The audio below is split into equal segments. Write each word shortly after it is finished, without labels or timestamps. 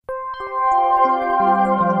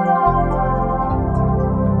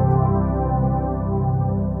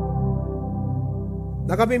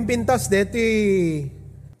Nakapimpintas deti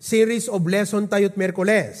series of lesson tayo't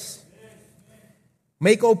Merkules.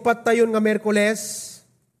 May kaupat tayon nga Merkules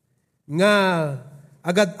nga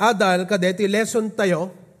agad-adal kadeti lesson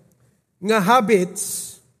tayo nga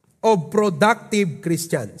habits of productive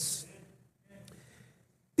Christians.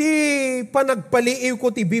 Ti panagpaliiw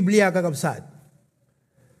ko ti Biblia kakabsat.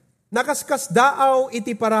 Nakaskas daaw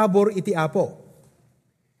iti parabor iti Apo.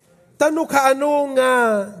 Tano kaano nga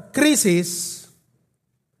krisis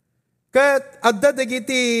ket adda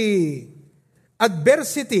dagiti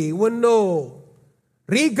adversity wenno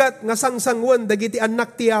rigat nga sangsangwan dagiti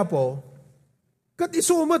anak ti Apo ket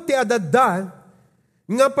isumot ti adadda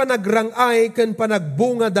nga panagrangay ken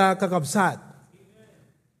panagbunga da kakabsat.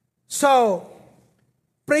 So,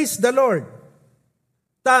 praise the Lord.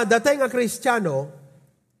 Ta datay nga Kristiyano,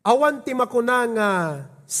 awan ti makuna nga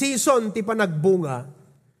season ti panagbunga,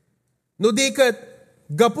 no di ket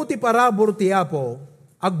gapu ti parabor ti Apo,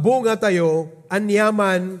 agbunga tayo,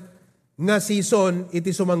 anyaman nga season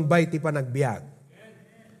iti sumangbay ti panagbiag.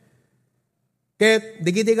 Ket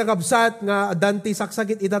digiti kakabsat nga adan ti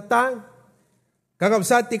saksakit itata,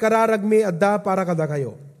 kakabsat ti kararagmi adda para kada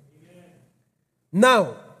kayo.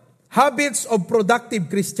 Now, habits of productive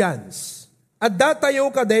Christians. Adda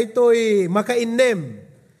tayo kada ito'y makainem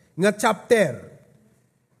nga chapter.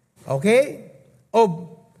 Okay?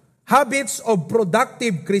 Of habits of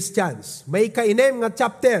productive Christians. May kainem nga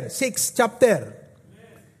chapter, 6 chapter.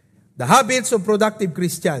 The habits of productive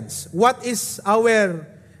Christians. What is our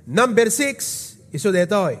number 6? Iso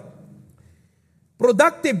detoy.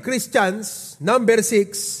 Productive Christians, number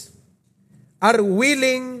 6, are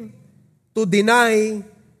willing to deny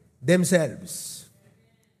themselves.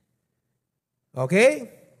 Okay?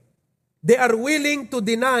 They are willing to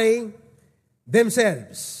deny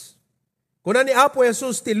themselves. Kuna ni Apo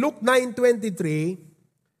Jesus ti Luke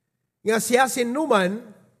 9:23, nga siya sinuman,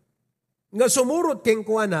 nga sumurot keng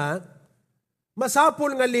kuana,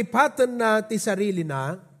 masapol nga lipatan na ti sarili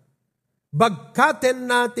na, bagkaten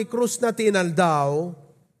na ti krus na tinaldaw,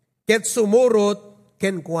 ket sumurot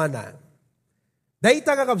ken kuana.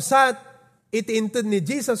 Dayta kakabsat, itinted ni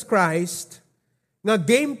Jesus Christ, nga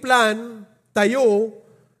game plan tayo,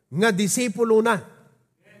 nga disipulo na.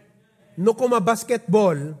 No kuma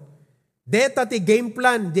basketball, deta ti game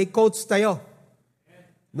plan, di coach tayo.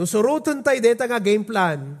 No surutan tayo deta nga game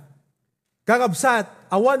plan, kakabsat,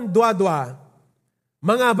 awan dua-dua,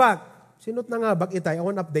 mga bak, sinot na nga bak itay,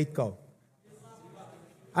 awan update ko.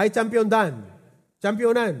 Ay, champion dan.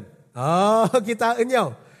 Championan. Oh, kitaan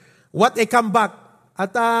nyo. What a comeback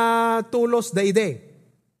at tulos da ide.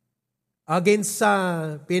 Against sa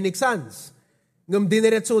Phoenix Suns. Ngam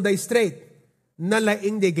diniretso da straight.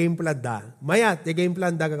 Nalaing di game plan da. Mayat, di game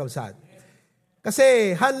plan da kakabsat.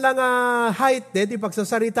 Kasi, hanlang height di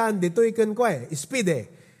pagsasaritaan dito ikan ko speed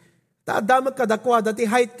Taadamat kadakwa, dati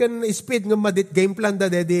height kan speed ngam madit game plan da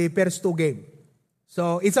di first 2 game.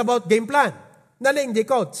 So, it's about game plan. Nalaing di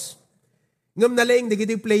coach. Ngam nalaing di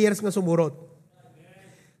giti players nga sumurot.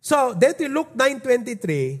 So, dito Luke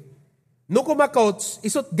 9:23, no kuma coach,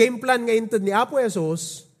 isot game plan nga inted ni Apo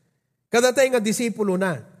Jesus, kadatay nga disipulo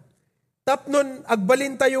na. Tapnon,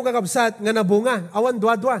 agbalin tayo kakabsat nga nabunga, awan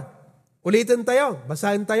dwa-dwa. Ulitin tayo,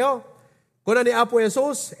 basahin tayo. Kuna ni Apo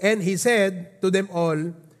Jesus, and he said to them all,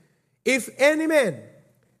 if any man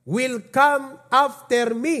will come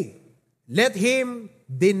after me, let him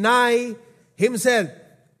deny himself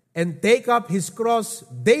and take up his cross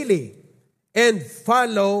daily and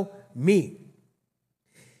follow me.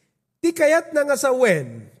 Ti kayat na nga sa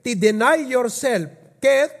wen, ti deny yourself,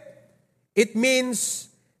 ket it means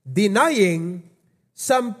denying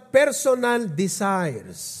some personal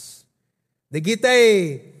desires.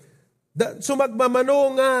 Digitay,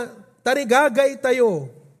 sumagmamano nga tarigagay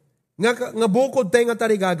tayo, nga bukod tayo nga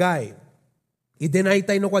tarigagay. I-deny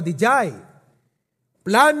tayo no kwa dijay.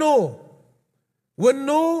 Plano,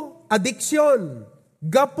 wenno addiction,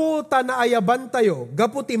 gapu ta naayaban tayo,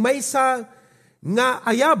 gapu ti maysa nga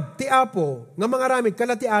ayab ti Apo, nga mga ramid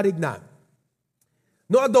kalati arig na.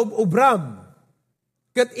 No adob ubram,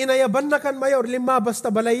 ket inayaban na kan mayor, 5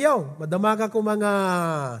 basta balayaw, madama ka ko mga,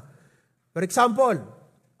 for example,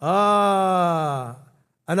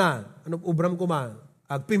 anong ubram ko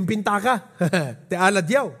agpimpinta ka, ti alad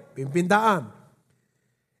yaw, pimpintaam.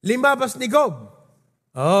 5 bas ni Gob,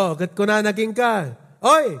 ket kuna naging ka.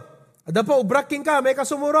 Oy, ada po, ubraking ka, may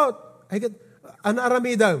kasumurot. Ay ket,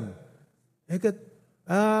 aramidam. Ay ket,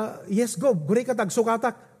 yes, Gob, guri ka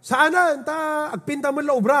tagsukatak. Saanan, agpinta mo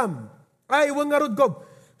la ubram. Ay, iwan nga rod, Gob.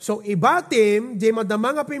 So, ibatim, di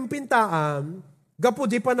madama nga pimpintaam, gapu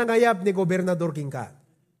di pa nangayab ni Gobernador King ka.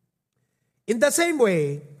 In the same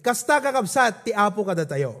way, kasta kakabsat ti Apo kada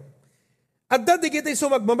tayo. At dati kita'y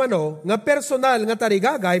sumagmamano, nga personal nga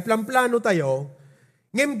tarigagay, plano tayo,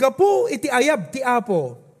 ngem gapu iti ayab ti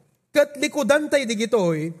Apo, kat likudan tayo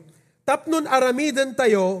digitoy, tapnon aramiden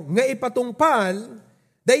tayo, nga ipatungpal,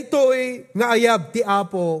 daytoy nga ayab ti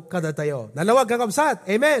Apo kada tayo. Nalawag kakabsat.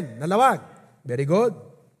 Amen. Nalawag. Very good.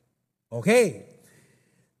 Okay.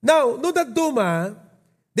 Now, no dagduma,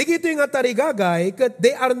 digito yung nga tarigagay, kat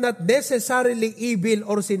they are not necessarily evil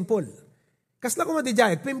or sinful. Kasla ko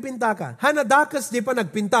madijay, pimpinta ka. Hanadakas di pa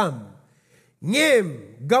nagpintam.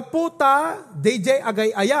 Ngem, gaputa, DJ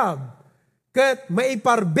agay ayab, kat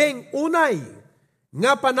maiparbeng unay,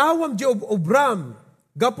 nga panawam di obram,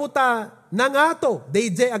 gaputa, nangato,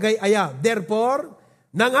 DJ agay ayab. Therefore,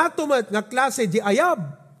 nangato mat nga klase di ayab,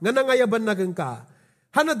 nga nangayaban nagang ka.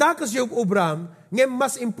 Hanadakas di obram, ngem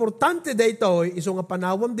mas importante dayto, iso nga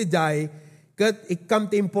panawam DJ, kat ikam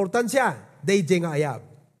ti importansya, DJ nga ayab.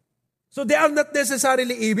 So they are not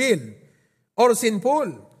necessarily evil or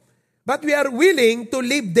sinful, but we are willing to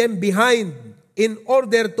leave them behind in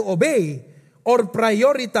order to obey or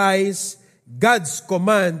prioritize God's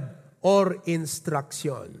command or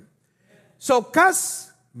instruction. So,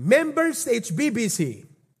 kas members sa HBBC,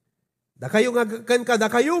 da kayo nga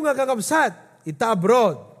kakabsat, ita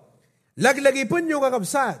abroad, laglagi po nyo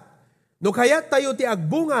kakabsat, no kaya tayo ti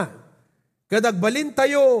agbunga, kadagbalin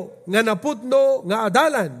tayo nga naputno nga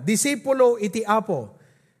adalan, disipulo iti Apo.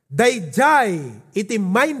 Dayjay iti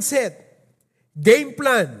mindset, game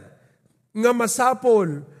plan, nga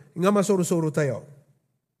masapol, nga masurusuro tayo.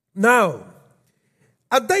 Now,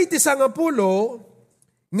 aday ti sangapulo,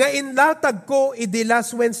 nga inlatag ko iti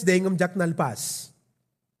last Wednesday ng Jack Nalpas.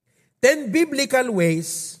 10 biblical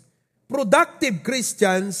ways productive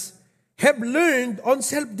Christians have learned on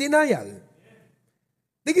self-denial.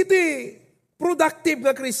 Digiti, productive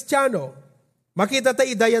nga Kristiyano, makita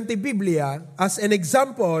tayo dayan ti Biblia as an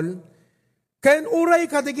example, kayan uray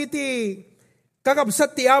kadigiti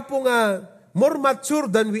kakabsat ti Apo nga more mature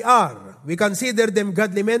than we are. We consider them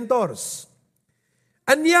godly mentors.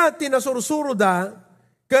 Anya tinasursuro da,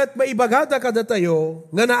 kat maibagada kada tayo,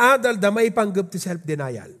 nga naadal da maipanggap ti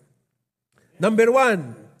self-denial. Number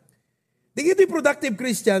 1, digiti productive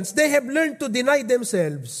Christians, they have learned to deny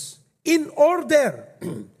themselves in order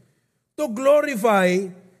to glorify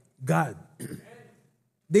God.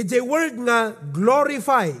 DJ word nga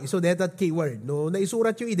glorify. So that keyword. No,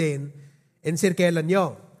 naisurat yung idin, encirkelan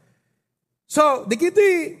nyo. So,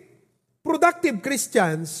 digiti productive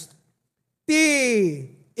Christians,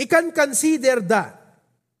 ikan consider da.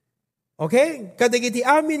 Okay? Kadigiti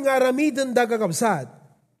amin nga aramiden da kakabsat.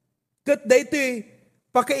 Kat da iti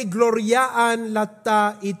pakaigloriaan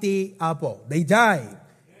lata iti Apo. Dayjay.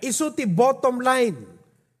 Iso ti bottom line.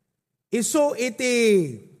 Iso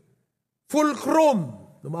iti fulcrum.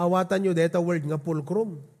 Lumaawatan nyo, deta word nga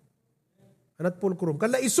fulcrum. Anat fulcrum?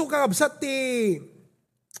 Kala iso kakabsat ti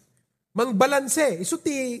mangbalanse. Iso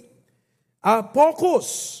ti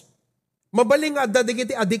focus. Mabaling adda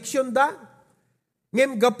digiti addiction da.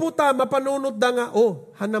 Ngem gaputa mapanunod da nga,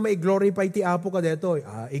 hana mai-glorify ti Apo ka deto.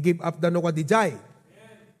 I-give up da no ka dijay.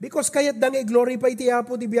 Because kayat da nga i-glorify ti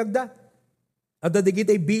Apo di biyag da. Adda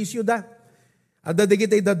digiti bisyo da. Adda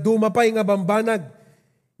digiti da dumapay nga bambanag.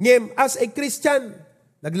 Ngem, as a Christian,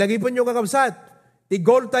 naglagi po nyo kakabsat, the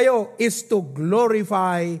goal tayo is to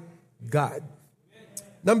glorify God.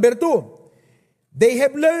 Number 2, they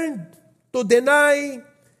have learned to deny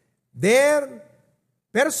their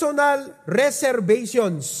personal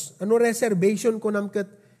reservations. Ano reservation ko namkat?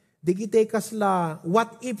 Digite kasla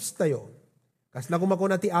what ifs tayo. Kasla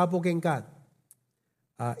kumakuna ti Apo kengkat.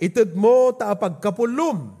 Itid mo ta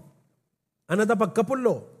pagkapulum. Ano ta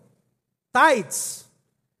pagkapulo? Tithes.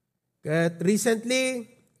 Kat recently,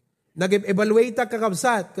 nag-evaluate ta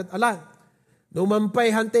kakabsat. Kat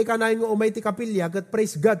numampay hantay ka na yung umay ti kapilya, kat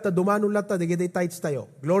praise God, ta dumanong lata, digitay tithes tayo.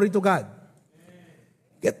 Glory to God.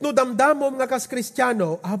 Kat no damdamom nga kas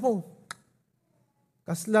Kristiyano, Apo,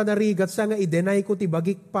 kasla narigat sa nga i-deny ko ti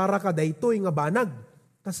bagik para ka daytoy nga banag.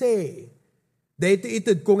 Kasi, dayto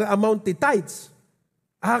itid ko nga amount ti tithes.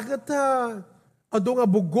 Agat ado nga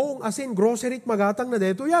bugong asin grocery magatang na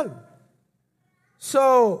dayto yan. So,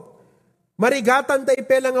 marigatan tayo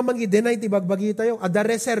pela nga mangi-deny ti bagbagi tayo. Ada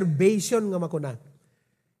reservation nga makuna.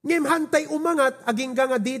 Ngem hantay umangat, aging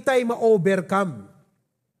nga ditay ma-overcome.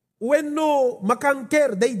 When no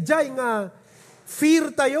makangker, dayjay nga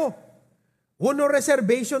fear tayo. Uno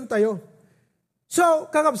reservation tayo. So,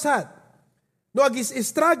 kakabsat, no agis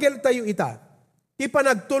struggle tayo ita, ti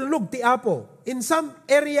panagtulog ti Apo in some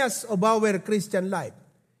areas of our Christian life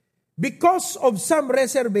because of some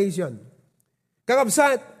reservation.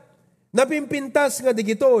 Kakabsat, Napimpintas nga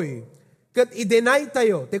digitoy, kat i-deny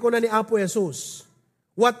tayo, te kuna ni Apo Jesus,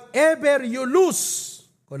 whatever you lose,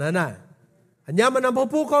 kuna na, anyaman ang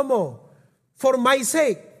mapupukaw mo, for my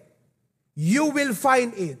sake, you will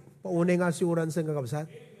find it. Paunay nga assurance ng kakabsat.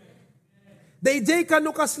 Dayjay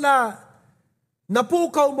kanukasla,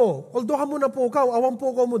 napukaw mo, although ka mo napukaw, awang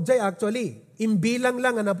pukaw mo jay actually, imbilang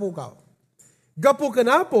lang ang napukaw. Gapu ka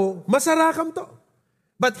na po, masarakam to.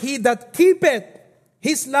 But he that keepeth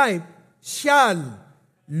his life shall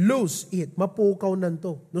lose it. Mapukaw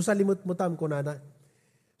nanto. No sa limot mo tam ko na.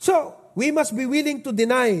 So, we must be willing to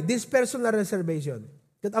deny this personal reservation.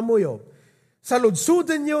 Kat amuyo, sa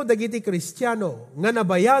ludsudan nyo, dagiti Kristiyano, nga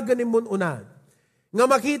nabayagan ni mun una, nga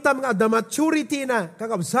makita nga the maturity na,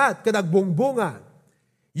 kakabsat, kadagbongbonga,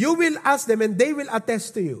 you will ask them and they will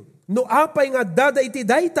attest to you. No apay nga dada iti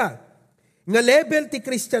dayta, nga level ti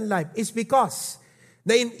Christian life is because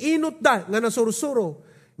na ininot da, nga nasursuro,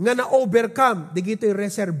 nga na-overcome, digito'y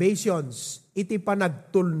reservations, iti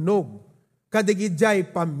panagtulnog, kadigidjay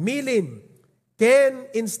pamilin, ken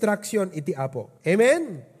instruction iti Apo.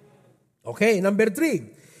 Amen? Okay, number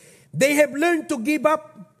 3. They have learned to give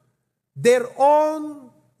up their own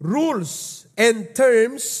rules and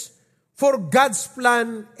terms for God's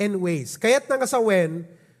plan and ways. Kaya't nga sa wen,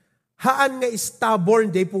 haan nga stubborn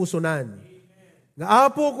day pusunan. Nga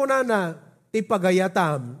Apo ko na, ti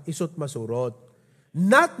pagayatam, isut masurot.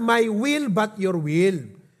 Not my will, but your will.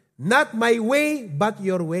 Not my way, but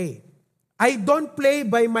your way. I don't play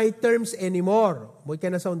by my terms anymore. Mo'y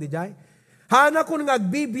ka na sound di jay? Hana ko nga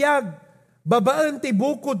agbibiyag, babaan ti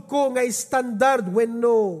bukod ko nga standard when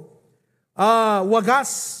no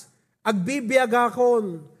wagas. Agbibiyag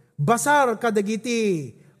akon, basar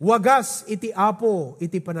kadagiti, wagas iti Apo,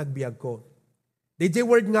 iti panagbiag ko. Di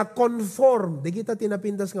word nga conform, di kita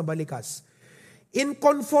tinapindas nga balikas. In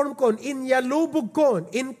conform kon, in yalubog kon,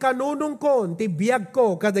 in kanunong kon, ti biyag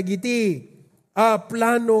ko, kadagiti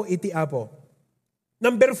plano iti Apo.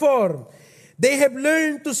 Number 4, they have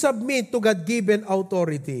learned to submit to God-given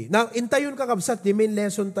authority. Now, intayon kakabsat, di main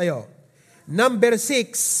lesson tayo. Number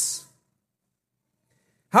 6,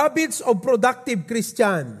 habits of productive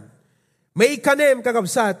Christian. May kanem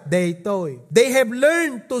kakabsat, daytoy. They have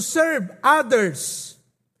learned to serve others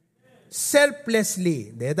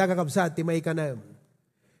selflessly. Deta kakabsat, ti may kanem.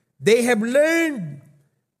 They have learned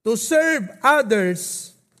to serve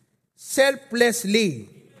others selflessly.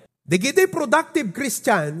 Digiti productive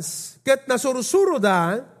Christians, ket nasursuro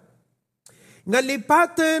da, nga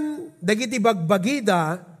lipaten, dagiti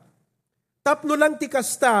bagbagida, tapno lang ti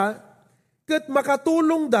kasta, ket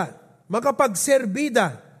makatulong da,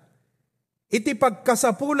 makapagserbida, iti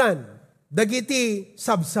pagkasapulan, dagiti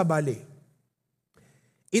sabsabali.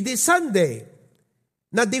 Iti Sunday,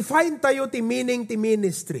 na-define tayo ti meaning ti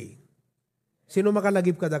ministry. Sino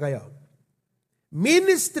makalagip kada kayo?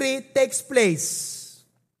 Ministry takes place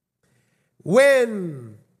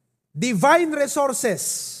when divine resources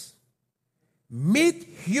meet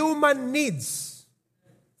human needs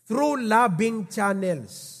through loving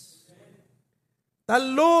channels.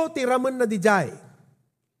 Talo ti ramon na dijay.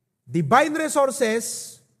 Divine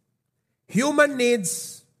resources, human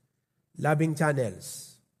needs, loving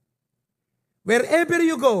channels. Wherever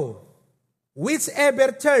you go,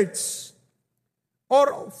 whichever church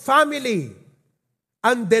or family,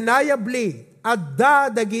 undeniably,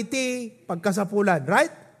 adda dagiti pagkasapulan,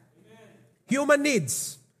 right? Human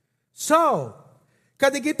needs. So,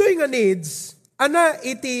 kadigitoy nga needs, ana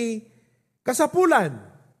iti kasapulan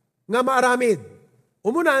nga maaramid.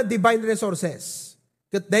 Umuna, divine resources.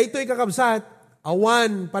 Kat daytoy kakabsat,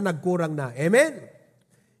 awan panagkurang na. Amen?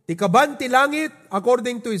 Tikaban ti langit,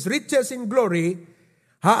 according to His riches in glory,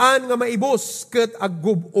 haan nga maibos ket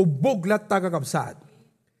agubog lat kakabsat.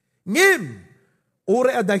 Ngem,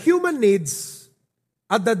 ure at the human needs,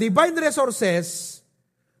 at the divine resources,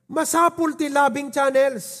 masapul ti loving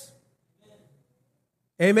channels.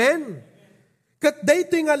 Amen? Kat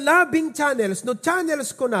dayto nga loving channels, no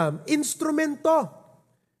channels ko na, instrumento,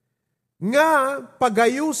 nga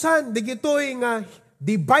pagayusan, digitoy nga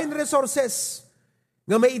divine resources,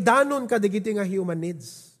 nga maidanon ka digitoy nga human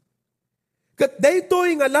needs. Kat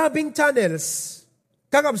daytoy nga loving channels,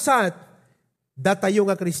 kakabsat, datayo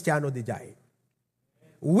nga Kristiyano di jay.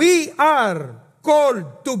 We are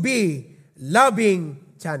called to be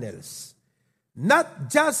loving channels.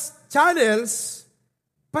 Not just channels,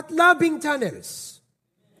 but loving channels.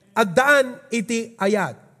 At daan iti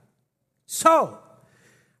ayat. So,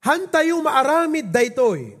 hantayo maaramid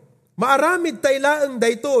daytoy. Maaramid taylaang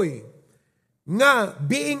daytoy. Nga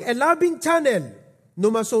being a loving channel, no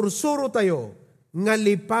masursuro tayo, nga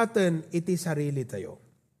lipaten iti sarili tayo.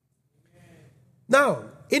 Now,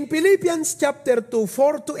 in Philippians chapter 2,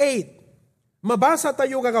 4 to 8, mabasa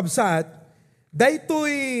tayo kakabsat,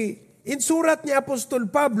 daytoy insurat ni Apostol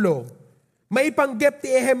Pablo, maipanggep ti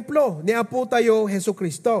ehemplo ni Apo tayo Hesu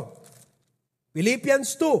Kristo.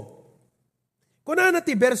 Philippians 2. Kuna na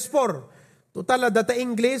ti verse 4, tutala data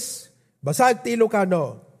English, basag ti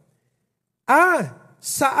Ilocano.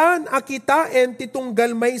 Saan akitain ti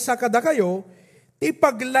tunggal may sa kada kayo, ti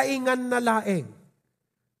paglaingan na laeng.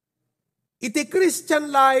 Iti Christian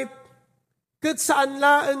life, ket saan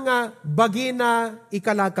laeng nga bagina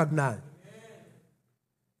ikalakag na.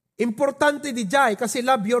 Importante di jay, kasi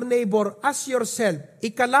love your neighbor as yourself,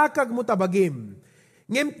 ikalakag mo tabagim.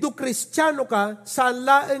 Ngem tu Kristiyano ka, saan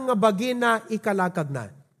laeng nga bagina ikalakag na.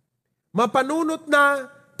 Mapanunot na,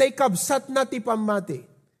 tay kabsat na ti pamati.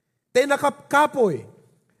 Tay nakapkapoy,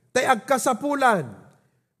 tay agkasapulan,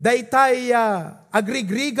 day tay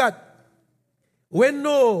agrigrigat.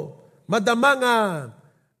 Wenno, madama nga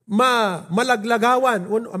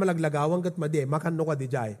malaglagawan. Malaglagawan kat madi, makano ka di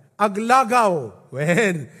jay. Aglagaw.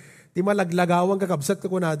 Wen, ti malaglagawan kakabsat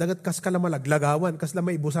ka kuna, dagat kas ka na malaglagawan, kas na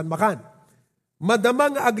maibusan makan. Madama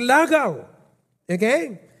nga aglagaw.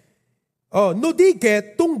 Okay? No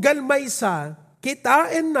diket, tunggal maysa,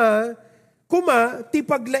 kitain na, kuma, ti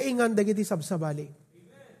paglaingan dagiti sabsabali.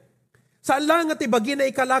 Saan lang nga ti bagi na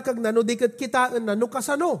ikalakag na, no diket kitaan na, no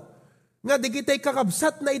kasano? Nga digitay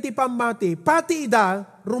kakabsat na iti pamati, pati ida,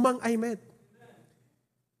 rumang aymet.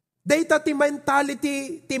 Data ti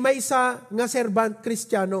mentality, ti maysa nga servant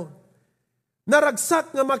Kristiyano.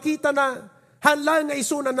 Naragsak nga makita na, hanla nga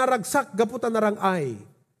iso na naragsak, gaputa narang ay.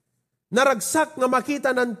 Naragsak nga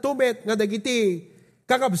makita ng tumet, nga dagiti,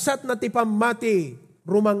 kakabsat na ti pamati,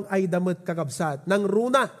 rumang ay damet kakabsat. Nang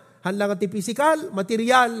runa, hanla nga ti physical,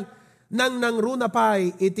 material, nang runa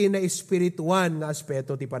pa'y iti na espirituan nga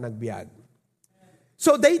aspeto ti panagbiag.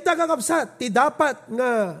 So, dayta kakabsat, ti dapat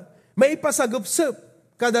nga maipasagupsup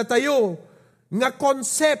kada tayo nga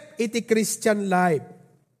concept iti Christian life.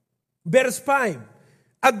 Verse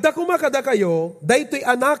 5, Agda kumakada kayo, daytoy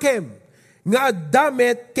anakem, nga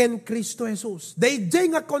addamet ken Kristo Jesus.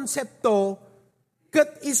 Dayjay nga konsepto,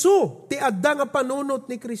 ket isu, ti adda nga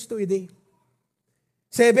panunot ni Kristo idi.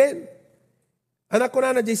 7, anak ko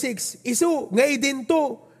na G6, isu, nga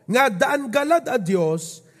idinto, nga daan galad a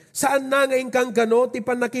Diyos, saan na nga ingkang kano, ti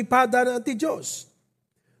panakipada na ti Diyos.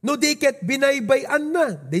 No diket binaybayan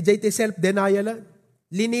na, di jay ti self-denial,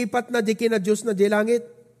 linipat na di kina Diyos na di langit.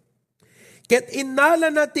 Ket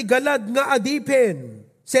inala na ti galad nga adipen,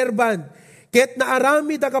 servant, ket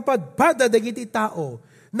naarami da kapadpada dagiti tao,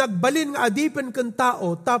 nagbalin nga adipen ken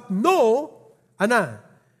tao, tapno,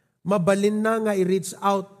 mabalin na nga i-reach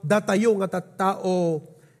out datayo nga tattao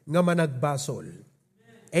nga managbasol.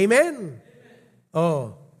 Amen?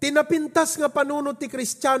 Tinapintas nga panunot ti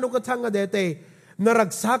Kristiyano kat nga dete,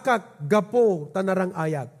 naragsakak gapo tanarang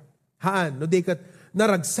ayak. No dikat,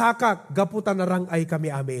 naragsakak gapo tanarang ay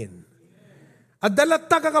kami amin. At dalat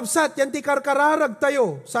ta kakabsat, yan ti karkararag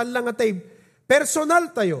tayo, saan lang atay personal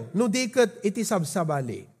tayo, no dikat iti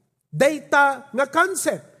sabsabali. Data nga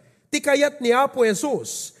concept, ti kayat ni Apo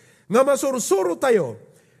Jesus, nga masursuro tayo,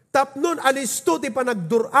 tapnon alisto ti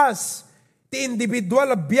panagduras, ti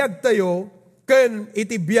individual biyag tayo, ken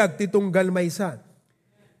iti biyag ti tunggal maysa.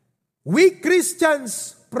 We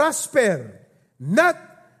Christians prosper, not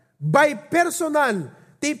by personal,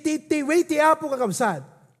 ti way ti Apo kakabsat.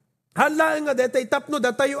 Halaan nga detay, tapno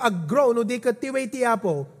da tayo ag-grow, no di ka ti way ti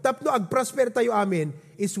Apo, tapno ag-prosper tayo amin,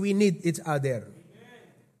 is we need each other.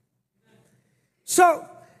 So,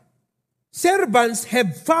 servants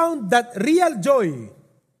have found that real joy.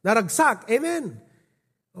 Naragsak. Amen.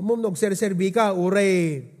 Amom serserbi ka,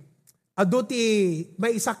 uray, aduti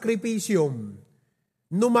may sakripisyum.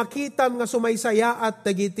 Numakitam nga sumaysaya at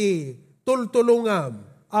tagiti tultulungam.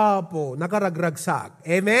 Apo, nakaragragsak.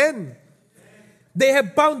 Amen. They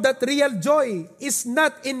have found that real joy is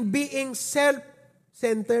not in being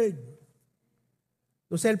self-centered.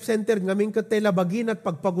 No self-centered, ngamin ka tela bagin at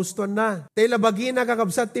pagpagustuhan na. Tela bagin na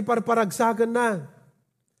kakabsat ti parparagsakan na.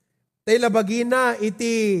 Tela bagin na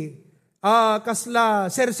iti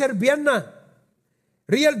kasla serserbian na.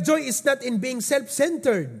 Real joy is not in being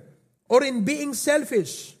self-centered or in being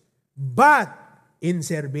selfish, but in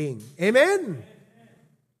serving. Amen?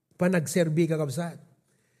 Panagserbi kakabsat.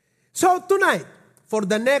 So tonight, for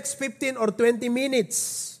the next 15 or 20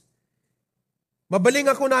 minutes, mabaling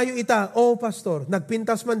ako na yung ita, pastor,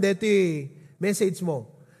 nagpintas man deti message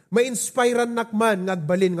mo. Ma-inspirean nakman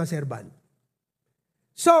ngagbalin nga serban.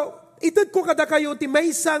 So, itad ko kada kayo ti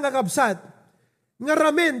maysa nga kabsat, nga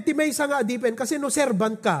ramen ti maysa nga adipen, kasi no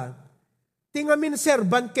serban ka, ti ngamin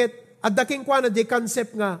serban ket, at daking kwa na di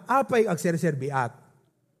concept nga, apay agserserbiat.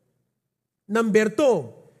 Number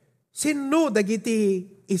 2, sino dagiti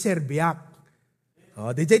iserbiak?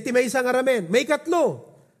 DJ ti may isang aramen. May katlo,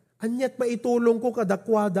 anyat maitulong ko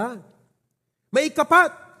kadakwada. May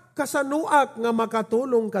kapat, kasanuak nga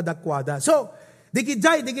makatulong kadakwada. So,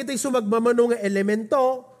 digiti sumagmamano nga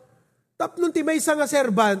elemento, tapnon ti may isang nga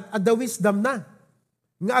servant at the wisdom na,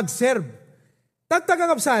 nga agserve.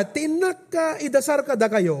 Tagtagakapsat, tinak ka idasar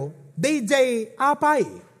kada kayo, DJ apay.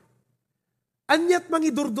 Anyat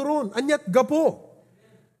mangidurduron, anyat gapo.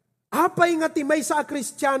 Apay nga ti may sa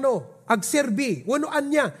Kristiyano, agserbi, wanuan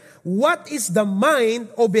niya, what is the mind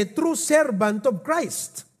of a true servant of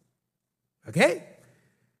Christ? Okay?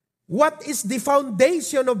 What is the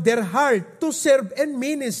foundation of their heart to serve and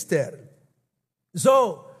minister?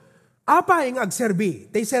 So, apay nga agserbi,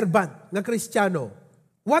 tay servant nga Kristiyano,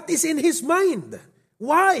 what is in his mind?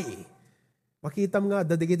 Why? Makita mo nga,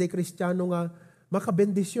 dadigitay Kristiyano nga,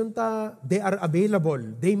 makabendisyon ta, they are available.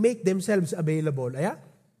 They make themselves available. Aya?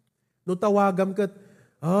 No tawagam kat,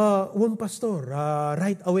 pastor,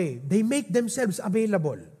 right away. They make themselves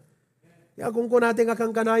available. Kaya kung natin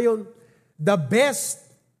akang kanayon, the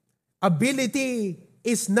best ability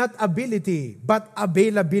is not ability, but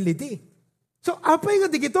availability. So, apay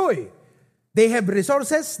nga digito eh. They have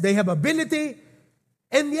resources, they have ability,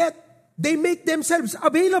 and yet, they make themselves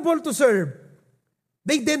available to serve.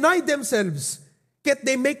 They deny themselves, yet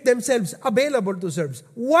they make themselves available to serve.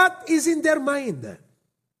 What is in their mind?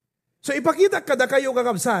 So ipakita kada kayo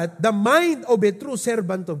kakabsat, the mind of a true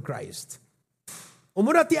servant of Christ.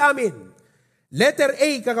 Umuna ti amin. Letter A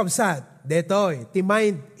kakabsat, detoy, ti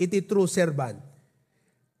mind iti true servant.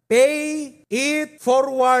 Pay it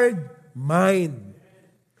forward mind.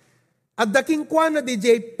 At daking kwa na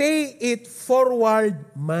DJ, pay it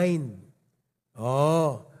forward mind.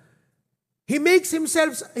 He makes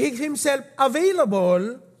himself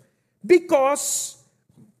available because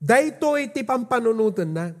daytoy ti pampanunutan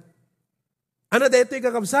na. Ano daytoy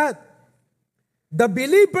kakabsat? The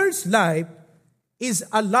believer's life is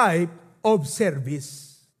a life of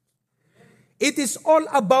service. It is all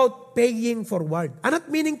about paying forward. Anot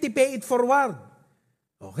meaning ti pay it forward?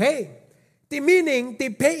 Okay. Ti meaning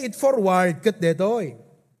ti pay it forward ket detoy.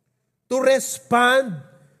 To respond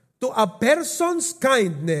to a person's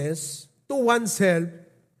kindness to oneself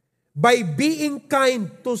by being kind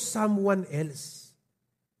to someone else.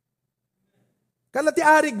 Kalati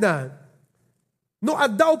arig na, no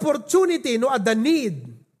at the opportunity, no at the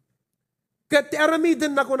need, kat ti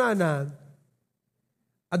aramiden na kunana,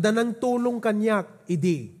 ada nang tulong kanyak,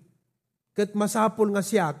 idi, kat masapol nga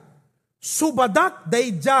siyak, subadak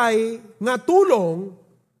dayjay nga tulong,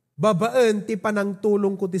 babaan ti panang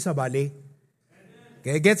tulong ko ti sabali.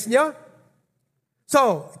 Okay, gets nyo?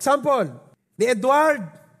 So, example, ni Edward,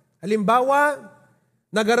 halimbawa,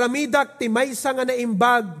 nagaramidak ti maysa nga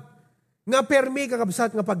naimbag, nga permi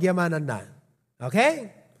kakabsat nga pagyamanan na. Okay?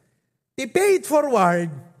 Ti pay it forward,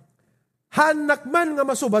 hanak man nga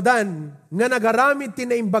masubadan, nga nagaramid ti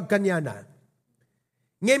naimbag kanyana.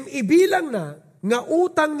 Ngem ibilang na, nga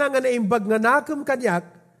utang na nga naimbag nga nakam kanyak,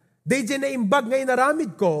 day di naimbag nga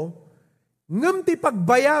inaramid ko, ngem ti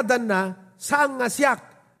pagbayadan na, saan nga siyak,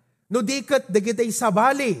 no diket dagitay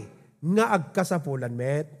sabali, nga agkasapulan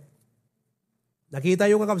met. Nakita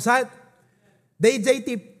yung kakabsat? Day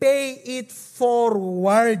ti pay it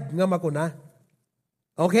forward nga makuna.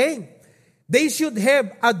 Okay? They should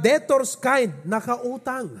have a debtor's kind na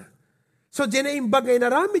kautang. So, dinaimbag nga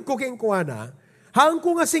inaramid ko keng kuwana, hang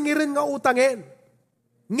ko nga singirin nga utangin.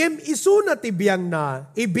 Ngem isu na tibiyang na,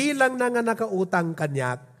 ibilang na nga nakautang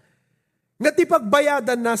kanyak, nga ti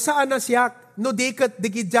pagbayadan na saan na siyak, no diket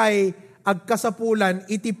digidjay agkasapulan,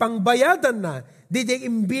 iti pangbayadan na, dijay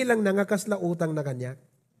imbilang na nga kasla utang na kanyak.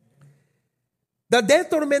 The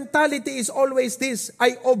debtor mentality is always this,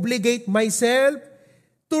 I obligate myself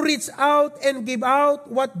to reach out and give out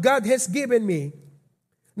what God has given me.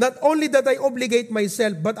 Not only that I obligate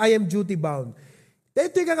myself, but I am duty bound.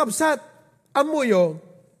 Dito yung kakabsat, amuyo,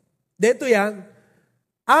 dito yan,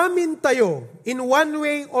 amin tayo, in one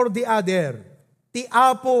way or the other, ti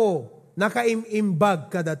apo,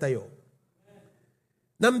 nakaimimbag kada tayo.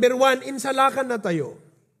 Number 1, insalakan na tayo.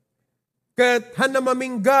 Kat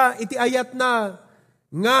hanamamingga, iti ayat na,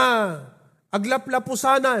 nga,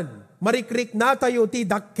 aglaplapusanan, marikrik na tayo ti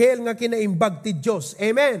dakkel nga kinaimbag ti Diyos.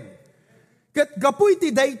 Amen. Kat gapoy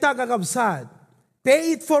ti dayta kakabsat,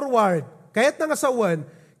 pay it forward, kahit nga sawan,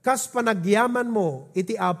 kas panagyaman mo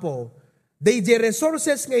iti apo, day di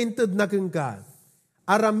resources nga inted na kengka,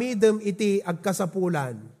 aramidem iti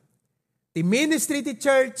agkasapulan. Ti ministry ti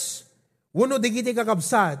church, wano digiti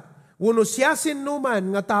kakabsat, wano siyasin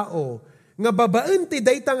numan nga tao, nga babaan ti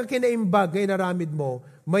dayta nga kinaimbag nga inaramid mo,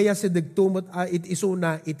 maya sidagtumot it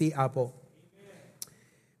isuna iti Apo.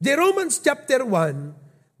 The Romans chapter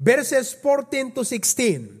 1, verses 14 to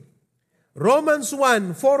 16. Romans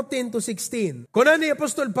 1, 14 to 16. Kunan ni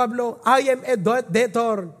Apostol Pablo, I am a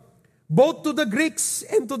debtor both to the Greeks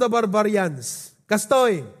and to the barbarians.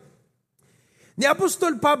 Kastoy, ni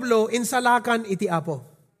Apostol Pablo insalakan iti Apo.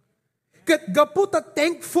 Ket gaputa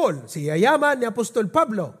thankful, siya yaman ni Apostol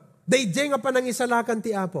Pablo, dayjay nga panangisalakan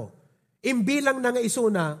ti Apo. Imbilang na nga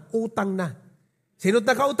isuna, utang na. Sino't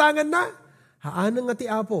nakautangan na? Haan nga ti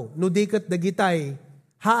Apo, no diket dagitay,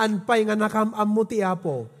 haan pay nga nakamam mo ti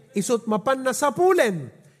Apo, isut mapan na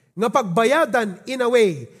sapulen, nga pagbayadan in a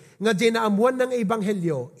way, nga dinaamuan ng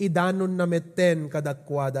ebanghelyo, idanon na metten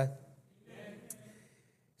kadakwada.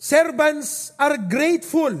 Servants are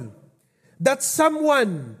grateful that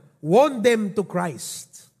someone won them to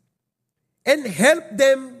Christ and help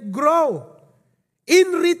them grow.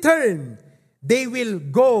 In return, they will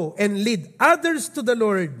go and lead others to the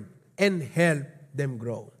Lord and help them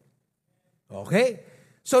grow. Okay?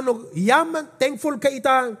 So, yaman, thankful ka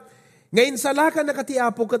ita, ngayon salakan na ka ti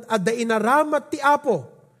Apo, kat adda inaramat ti Apo,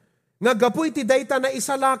 nga gapoy ti dayta na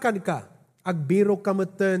isalakan ka, agbiro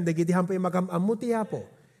kameten, dagiti hampay makamamu ti Apo,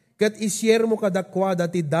 kat isyer mo kadakwada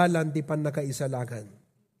ti dalan ti panakaisalakan.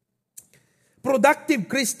 Productive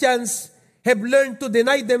Christians have learned to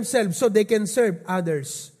deny themselves so they can serve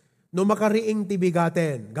others. No makariing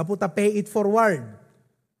tibigaten, gaputa pay it forward.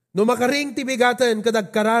 No makariing tibigaten,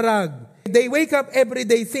 kadag kararag. They wake up every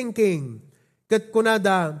day thinking, kat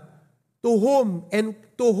kunada, to whom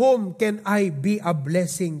can I be a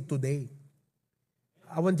blessing today?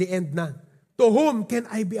 Awan the end na. To whom can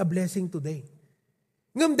I be a blessing today?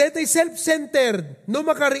 Ngam detay self-centered, no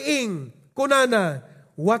makariing, kunana,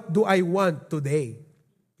 what do I want today?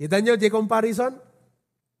 Kita nyo, di comparison?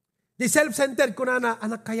 Di self-centered, kunana,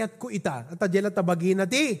 anak kayat ko ita, at adjela tabagin na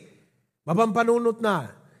ti, mapampanunot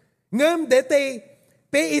na. Ngam detay,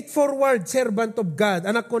 pay it forward, servant of God,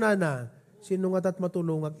 anak kunana, sino nga tat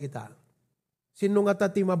matulungag ita? Sino nga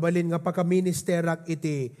tat ti mabalin nga pagka-ministerak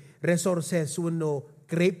iti resources, wano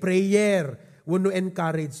prayer, wano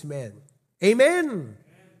encouragement. Amen?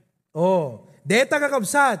 Oh, deta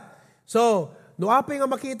kakabsat. So, no apay nga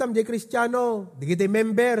makitam di Kristiyano, di kita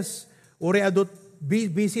members, uri adot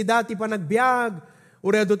busy dati pa nagbiag,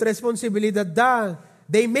 uri adot responsibilidad da,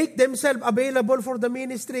 they make themselves available for the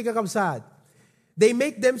ministry, kakabsat. They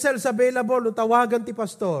make themselves available, tawagan ti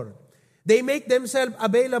pastor. They make themselves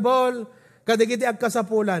available, kadagiti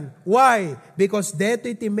agkasapulan. Why? Because deto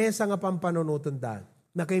iti mesa nga pampanunutan da.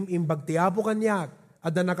 Nakaimbag ti Apo kanyak,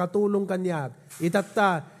 at na nakatulong kanyak,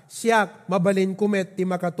 itatta, siyak, mabalin kumet, ti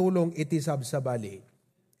makatulong iti sabsabali.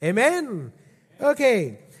 Amen?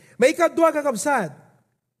 Okay. May kadwa kakabsat.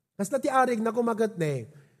 Kas na ti arig na kumagat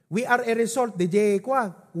ne, we are a resort, di jay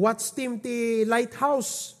kwa, watch team ti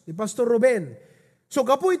Lighthouse, ti Pastor Ruben. So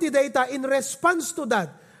kapoy ti data, in response to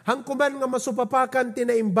that, hangkuman nga masupapakan ti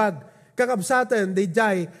naimbag, kakabsatan, di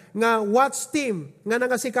jay, nga watch team, nga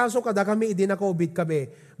nangasikaso kada kami, idi na COVID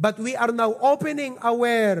kami. But we are now opening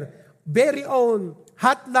our very own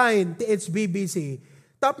hotline ti HBBC.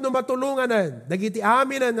 Tap no matulunganan, dagiti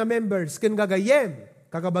aminan nga members, ken gagayem,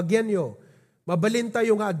 kakabagyan nyo, mabalin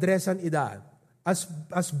tayo nga adresan ida.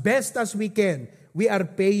 As best as we can, we are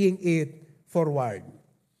paying it forward.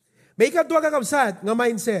 May kadwa kakabsat nga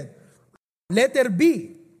mindset. Letter B,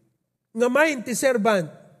 nga mind ti servant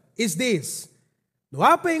is this.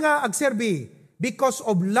 Nuapay nga agserbi because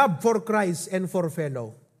of love for Christ and for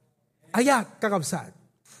fellow. Ayak kakabsat.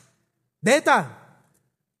 Deta,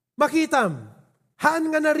 makitam, haan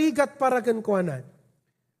nga narigat para kankuanan.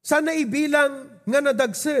 Sana ibilang nga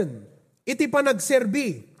nadagsen, iti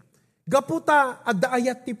panagserbi, gaputa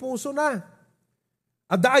addaayat ti puso na.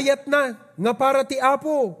 Addaayat na nga para ti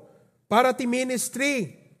Apo, para ti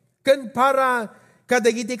ministry, ken para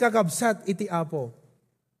kadagiti kakabsat iti Apo.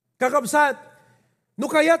 Kakabsat,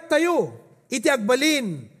 no kayat tayo, iti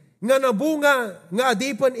agbalin, nga nabunga, nga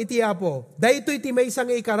adipan iti Apo. Dahito iti may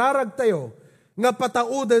isang ikararag tayo, nga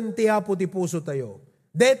pataudan ti Apo ti puso tayo.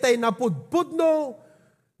 Detay napudpudno,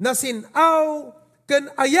 nasinaw,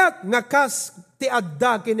 ken ayat nga kas ti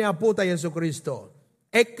adda kini Apo tayo Yesu Kristo.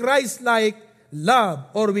 A Christ-like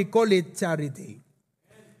love, or we call it charity.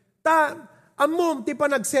 Amom ti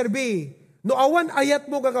panagserbi, no awan ayat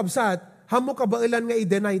mo kakabsat, hamo kabailan nga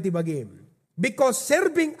i-deny ti bagim. Because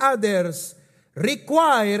serving others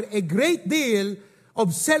require a great deal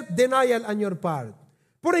of self-denial on your part.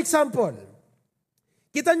 For example,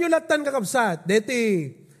 kita nyo latan kakabsat,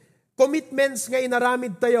 deti commitments nga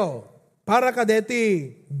inaramid tayo para ka deti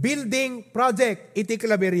building project iti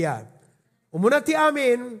Claveria. Umuna ti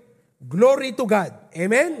amin, Glory to God.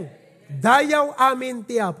 Amen? Dayaw amin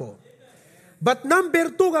ti Apo. But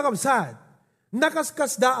number 2, kakabsat,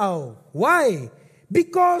 nakaskas daaw. Why?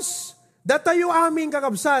 Because datayo amin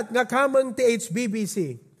kakabsat nga kamang ti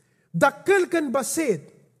HBBC. Dakkel kan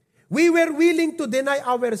basit. We were willing to deny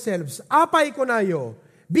ourselves. Apay ko nayo.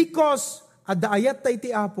 Because adda ayat tay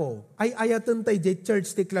ti Apo ay ayatan tay di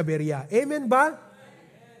church ti Claveria. Amen ba?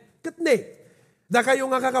 Katne. Da kayo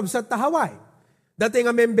nga kakabsat tahaway. Dati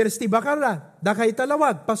nga members ti Bakara. Da kay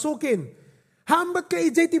talawag. Pasukin. Hambat ka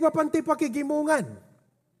ijay ti papanti pakigimungan.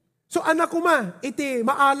 So anak ko iti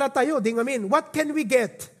maala tayo, di ngamin, what can we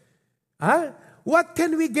get? Ha? What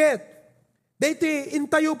can we get? Dati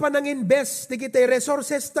intayo pa nang invest, di kita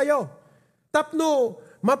resources tayo. Tapno,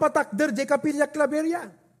 mapatakder di kapilya Claveria.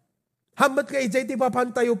 Hambat ka ijay ti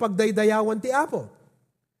papantayo pagdaydayawan ti Apo.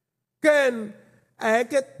 Ken,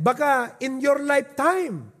 baka in your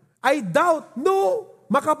lifetime, I doubt, no,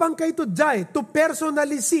 makapangkay to jay, to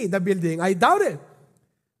personally see the building. I doubt it.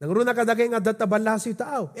 Nangruna kadagay nga databalasi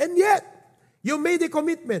tao. And yet, you made a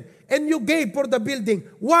commitment and you gave for the building.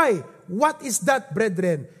 Why? What is that,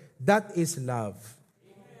 brethren? That is love.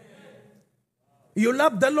 You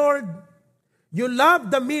love the Lord, you love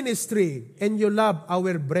the ministry, and you love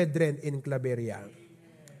our brethren in Claveria.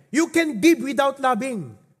 You can give without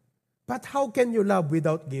loving. But how can you love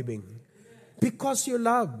without giving? Because you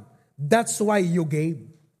love. That's why you gave.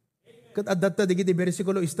 Kat adata digiti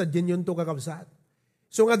bersikulo istadyan yun to kakabsat.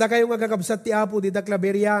 So nga da kayo nga kakabsat ti Apo dita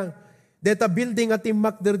Claveria, deta building at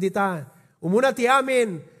timakder dita. Umuna ti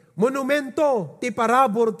amin, monumento ti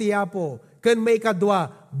parabor ti Apo, ken may kadwa,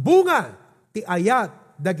 bunga ti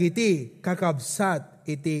ayat dagiti kakabsat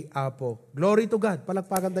iti Apo. Glory to God.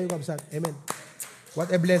 Palakpakan tayo kakabsat. Amen. What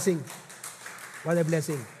a blessing. What a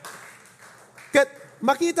blessing. Kat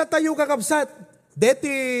makita tayo kakabsat,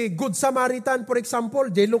 deti Good Samaritan, for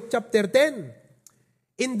example, Luke chapter 10.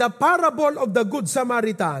 In the parable of the Good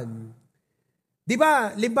Samaritan, di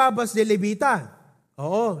ba, limabas di Levita.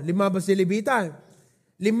 Oo, limabas di Levita.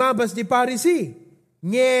 Limabas di Pharisee.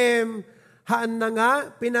 Ngem, haan na nga,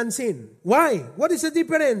 pinansin. Why? What is the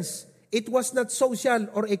difference? It was not social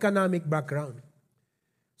or economic background.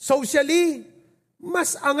 Socially,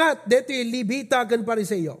 mas angat deti Levita kan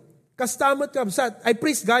Pariseo. Kastamat kabsat, ay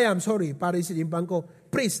priest gayam, sorry, paris impang ko,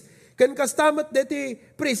 priest. Kan kastamat deti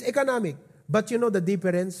priest, economic. But you know the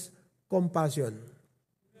difference? Compassion.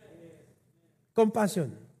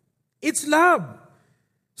 Compassion. It's love.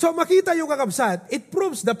 So makita yung kakabsat, it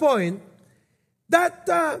proves the point that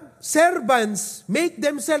servants make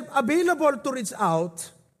themselves available to reach out,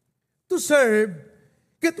 to serve,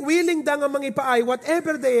 get willing da nga mangipaay,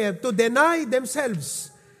 whatever they have, to deny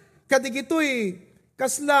themselves. Kadigito'y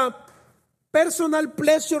kasla personal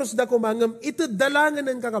pleasures da kumangam, ito dalangan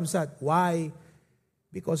ng kakabsat. Why?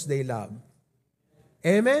 Because they love.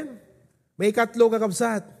 Amen? May katlo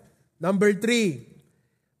kakabsat. Number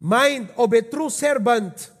 3, mind of a true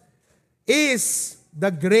servant is the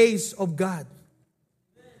grace of God.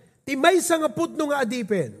 Timay sa nga putno nga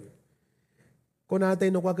adipin. Kung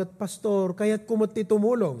natin no kagat pastor, kaya't kumuti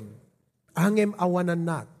tumulong, angem awanan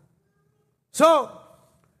nat. So,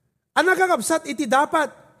 anak kakabsat iti dapat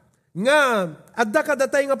nga, adda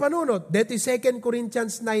kadatay nga panunot. That is 2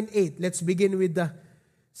 Corinthians 9:8. Let's begin with the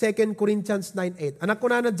 2 Corinthians 9:8. Anak ko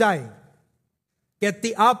na jay. Ket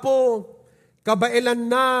ti Apo, kabailan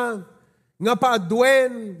na, nga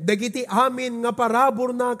paadwen, dagiti amin nga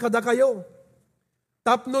parabor na kada kayo.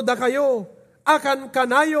 Tapno da kayo, akan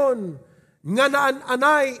kanayon, nga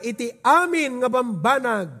naan-anay iti amin nga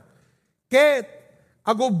bambanag. Ket,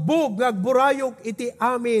 agubog nagburayok iti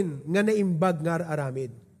amin nga naimbag nga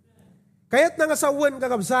aramid. Kaya't nga sawan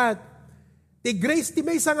kakabsat, ti grace ti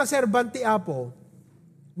may isa nga servant ti Apo,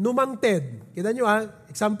 numangted. Kita nyo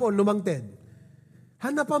example, numangted.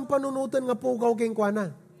 Hanapan panunutan nga pukaw king kuana.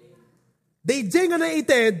 Dayjay nga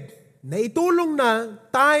naited, naitulong na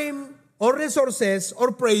time or resources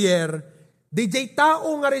or prayer, dayjay tao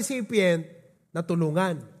nga recipient na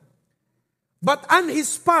tulungan. But on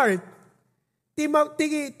his part,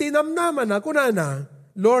 tinamnaman na kunana,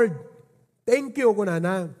 Lord, thank you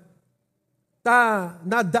kunana. Ta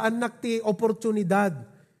nadaan nakti oportunidad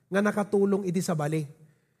nga nakatulong iti sa bali.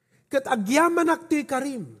 Ket agyaman nakti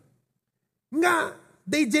karim. Nga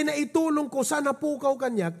dayjay na itulong ko sa napukaw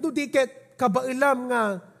kanyak, no diket kabailam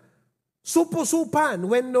nga supusupan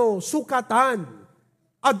wenno sukatan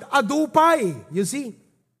adupay, you see.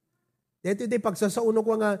 Dito di pagsasauno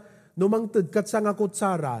ko nga numangted kat sa nga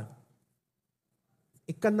kutsara,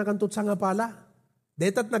 ikan nakantot sa nga pala.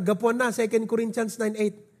 Detat naggapuan na 2 Corinthians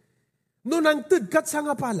 9:8. Nung ang tedkat sa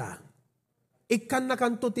nga pala, ikan na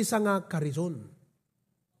kanto ti sa nga karison.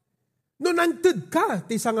 No nangted ka,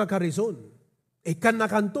 ti nga karison. Ikan na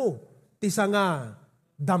kanto, ti nga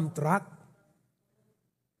dump truck.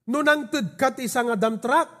 No nangted ka, ti nga dump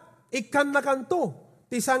truck, ikan na kanto,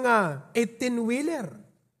 ti nga 18-wheeler.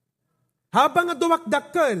 Habang nga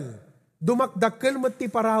dumakdakkel mo ti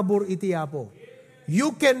parabor iti Apo.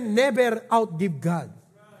 You can never outgive God.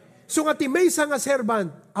 So nga ti may nga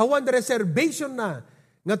servant, awan reservation na,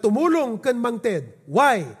 nga tumulong ken mangted.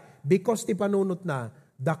 Why? Because ti panunot na,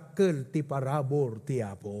 dakkel ti parabor ti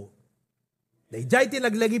Apo. Dayjay ti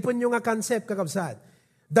laglagipon nyo nga concept, kakabsat.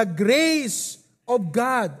 The grace of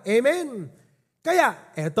God. Amen?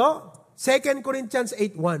 Kaya, eto, 2 Corinthians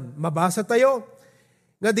 8:1. Mabasa tayo.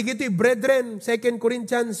 Nga digito'y brethren, 2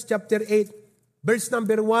 Corinthians chapter 8, verse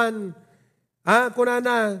number 1.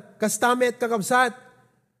 Kunana, kastamet kakabsat.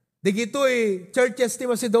 Digito'y churches ti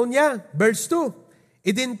Macedonia, verse 2.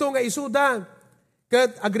 Idinto nga isuda,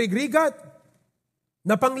 kat agrigrigat,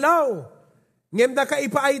 napanglaw, ngem na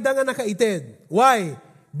kaipaayda nga nakaited. Why?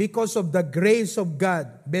 Because of the grace of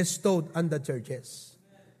God bestowed on the churches.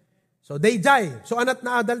 So, dayjay. So, anat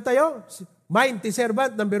na adal tayo? Mind ti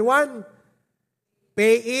servant, number 1.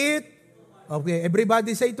 Pay it. Okay,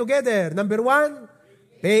 everybody say together. Number 1,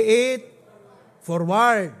 pay it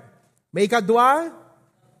forward. May ikadwa,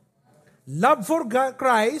 love for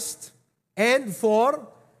Christ and for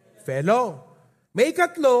fellow. May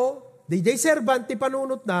ikatlo, DJ servant ti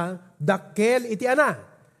panunot na, dakkel iti ana.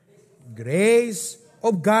 Grace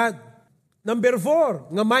of God. Number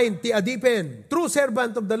 4, nga mind ti adipen, true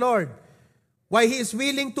servant of the Lord. Why he is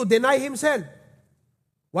willing to deny himself.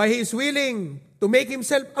 Why he is willing to make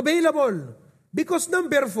himself available. Because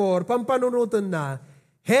number 4, pampanunutan na,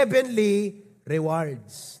 heavenly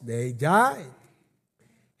rewards. Dayjay.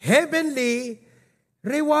 Heavenly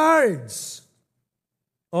rewards.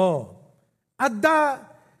 Adda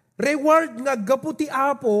reward nga gaputi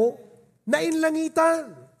Apo na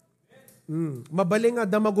inlangitan. Mabaling nga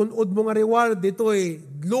damagunod mo nga reward dito'y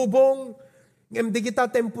lubong ngem di kita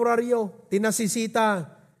temporaryo tinasisita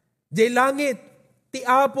jay langit ti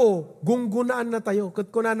Apo, gunggunaan na tayo. Kat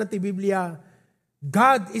kunan ti Biblia,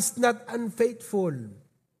 God is not unfaithful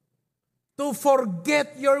to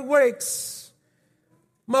forget your works.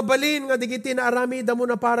 Mabalin nga digiti na aramida mo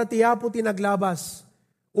na para ti Apo tinaglabas.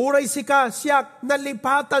 Uray sika, siyak,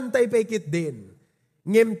 nalipatan tayo pekit din.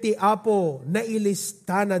 Ngem ti Apo,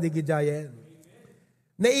 nailista na digijayen.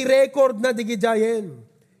 Nai-record na digijayen.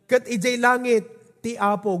 Kat ijay langit, ti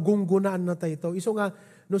Apo, gunggunaan na tayo ito. Iso nga,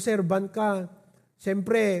 no serban ka,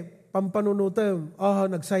 siyempre, pampanunutem,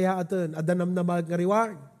 nagsayaaten, adanam na mga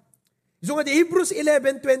reward. So nga di Hebrews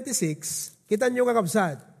 11:26, kita nyo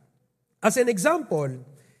kakabsat. As an example,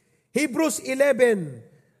 Hebrews 11,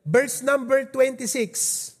 verse number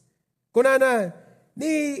 26. Kunana,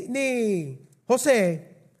 ni Jose,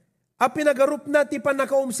 pinagarup na ti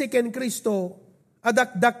panakaumsiken Kristo,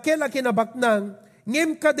 adakdakkel a kinabaknang,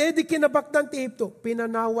 ngem kadedi kinabaknang ti Egypto,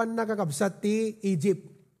 pinanawan na kakabsat ti Egypt.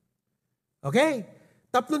 Okay?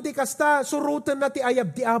 Tapnon ti kasta, surutan na ti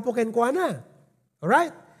ayab ti Apo ken kuana.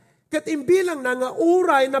 Alright? Kat imbilang na nga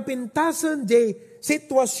uray na pintasan di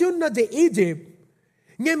sitwasyon na di Egypt,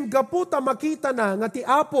 ngem gaputa makita na nga ti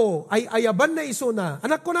Apo ay ayaban na iso na.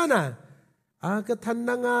 Anak ko na. Katan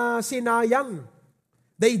na nga sinayang.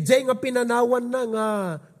 Dayjay nga pinanawan na nga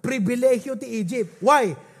pribilehyo ti Egypt.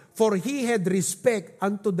 Why? For he had respect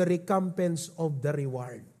unto the recompense of the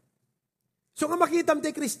reward. So nga makita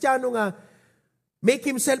ti Kristiyano nga, make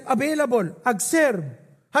himself available, agserve.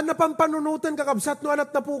 Han na pampanunutan kakabsat no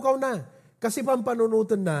anat na pukaw na. Kasi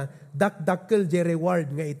pampanunutan na, dakdakkel je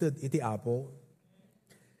reward nga iti Apo.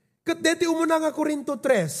 Kat deti umuna nga Korinto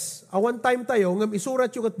 3, one time tayo, ngam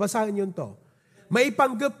isurat yung at basahin yun to. May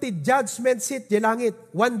panggap ti judgment seat je langit.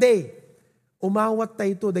 One day, umawat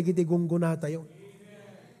tayo ito, dagiti gungguna tayo.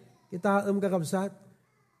 Kita kakabsat,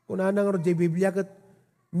 kunanang rodje Biblia, kat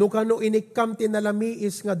no kano inikam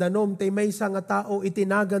tinalamiis nga danom, ti maysa nga tao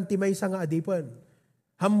itinagan ti maysa nga adipan.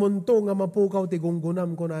 Hamunto nga mapukaw ti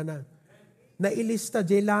gunggunam kunana. Nailista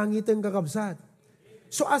je langit ang kakabsat.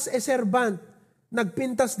 So as a servant,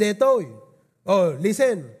 nagpintas detoy.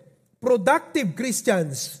 Listen. Productive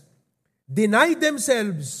Christians deny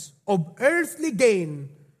themselves of earthly gain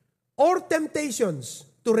or temptations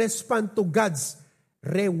to respond to God's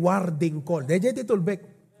rewarding call. Dede titulbek.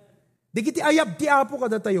 Di kiti ayab ti Apo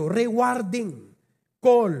kada tayo, rewarding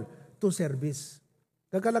call to service.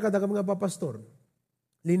 Kakalakada ka mga papastor,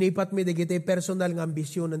 linipat mi di kiti personal ng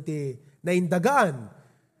ambisyon nanti na indagaan.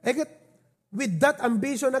 With that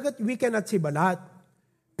ambition, we cannot see balat.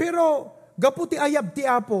 Pero, gaputi ayab ti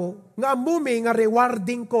Apo, nga amumi nga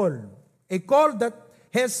rewarding call. A call that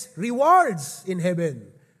has rewards in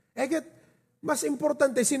heaven. Eket, mas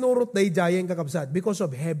importante sinurot na ijayan kakabsat because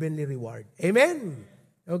of heavenly reward. Amen?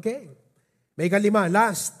 Okay. May kalima,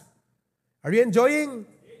 last. Are you enjoying?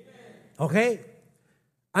 Okay.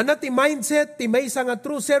 Ano ti mindset, ti may nga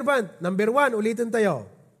true servant? Number 1, ulitin tayo.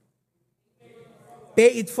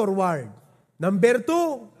 Pay it forward. Number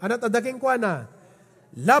 2, ano tadaking kwa na?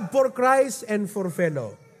 Love for Christ and for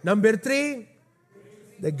fellow. Number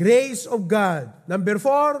 3, the grace of God. Number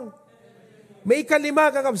 4, may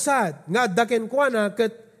kalima kakabsat, nga daken kwa na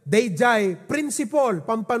kat day jay principle,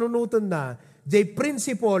 pampanunutan na, jay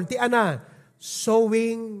principle, ti ana,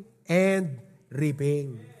 sowing and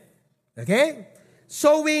reaping. Okay?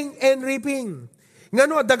 Sowing and reaping.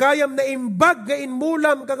 Ngano dagayam na imbag ga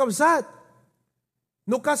inmulam kakabsat.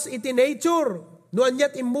 Nukas iti nature, no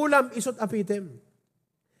anyat imulam isot apitem.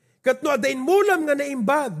 Kat no ada inmulam nga na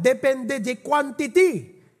imbag, depende di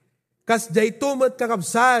quantity. Kas jay tumat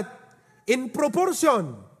kakabsat, in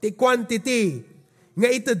proportion, ti quantity, nga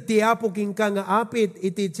itad ti apuking ka nga apit,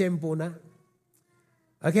 iti tiyempo na.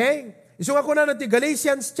 Okay? Iso nga ko na ti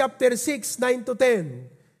Galatians chapter 6, 9 to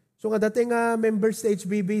 10. So nga dating members sa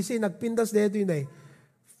HBBC, nagpindas dito yun ay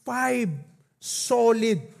 5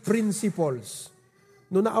 solid principles.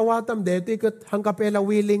 No naawatam dito, ikat hangkapela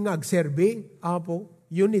willing agserbi, apo,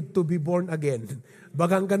 you need to be born again.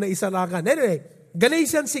 Bagang ka na isalakan. Anyway,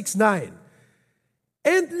 Galatians 6:9.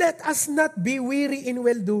 And let us not be weary in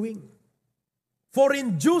well-doing. For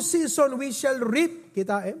in due season we shall reap,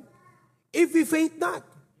 kita if we faint not.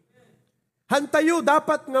 Hantayo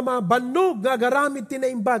dapat nga mabanog nga agaramid ti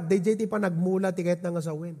naimbag, day ti pa nagmula ti kahit nga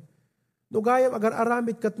sawin. No gayam agar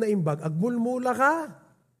aramid kat naimbag, agmulmula ka.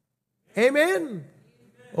 Amen?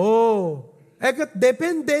 Oh. Eket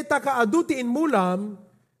depende ta kaadu ti inmulam,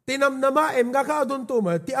 tinamnamaem nga kaadun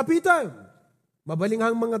tumat, ti apitan.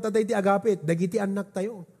 Mabalinghang mga tatay ti agapit, dagiti anak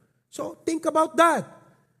tayo. So, think about that.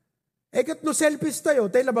 Eket no selfish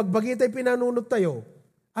tayo, tayo labagbagi tayo pinanunod tayo.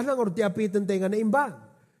 Anong or ti apitan tayo nga naimbag?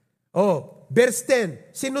 Oh, verse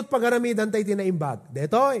 10, sinut pagaramidan tayo tinaimbag.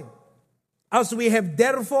 Detoy, as we have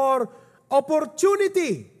therefore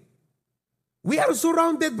opportunity. We are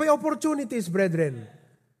surrounded by opportunities, brethren.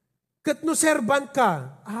 Kat no servant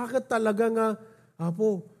ka, kat talaga nga,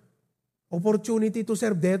 opportunity to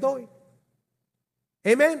serve detoy.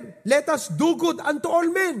 Amen? Let us do good unto all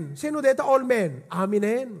men. Sino deta all men?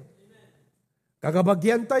 Amen.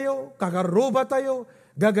 Kagabagyan tayo, kakaruba tayo,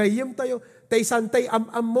 gagayim tayo, tay santay am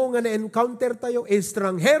mo nga na-encounter tayo,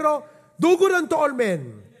 estranghero, do good unto all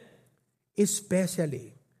men. Especially,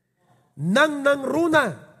 nang runa,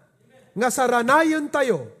 nga saranayon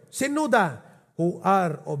tayo, sinuda, who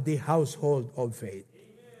are of the household of faith.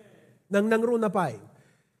 Nang runa pa,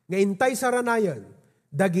 nga intay saranayon,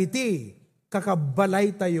 dagiti,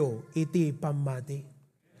 kakabalay tayo, iti pamati.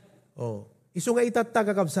 Oh, iso nga itatta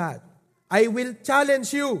kakabsat, I will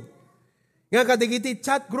challenge you, nga kadigiti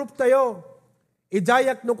chat group tayo,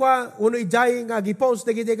 ijayak no kwa, uno ijay nga gipost,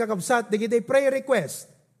 digiti kakabsat, digiti prayer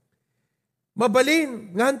request.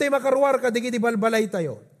 Mabalin, nga hantay makaruar ka, digiti balbalay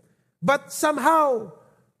tayo. But somehow,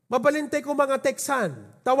 mabalin tayo kung mga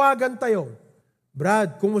teksan, tawagan tayo.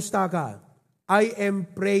 Brad, kumusta ka? I am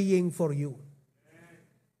praying for you.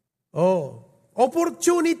 Oh,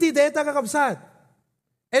 opportunity deta kakabsat.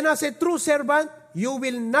 And as a true servant, you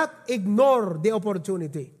will not ignore the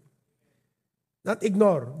opportunity. Not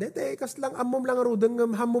ignore. Dete, kas lang amom lang arudang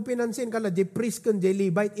hamu pinansin kala, di priest kan, di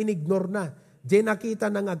Levite, inignore na. Di nakita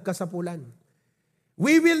ng agkasapulan.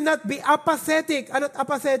 We will not be apathetic. Anot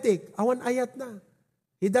apathetic? Awan ayat na.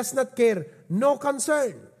 He does not care. No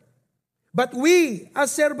concern. But we,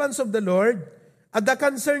 as servants of the Lord, ada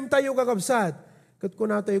concern tayo kakabsat. Kat ko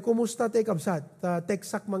na tayo, kumusta tayo kabsat?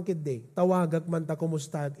 Teksak man kid tawagak man ta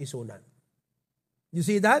kumusta isunan. You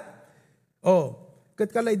see that? Oh,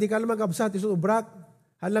 kat kalay, di ka lang magkabsat, isunubrak.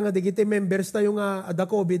 Halang nga, digiti members tayo nga ada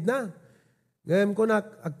COVID na. Ngayon ko na,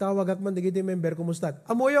 agtawagak man, digiti member, kumusta?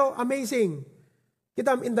 Amoyo, amazing.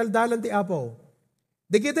 Kitam, indaldalan ti Apo.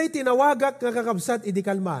 Digitay tinawagak nga kakabsat, idi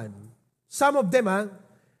kalman. Some of them,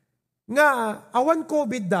 nga awan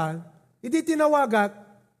COVID da, idi tinawagak,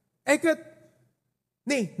 kat,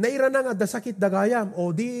 naira na nga, da sakit dagayam,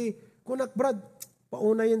 o di, kunak brad,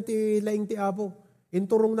 pauna yan ti laing ti Apo.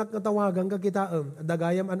 Inturong nakatawagan ka kita,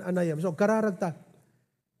 dagayam anayam. So, kararagta.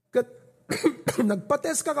 Kat,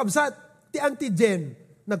 nagpates ka kabsat, ti antigen,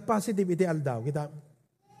 nagpositive iti aldaw. Kita,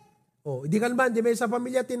 di kalman, di may sa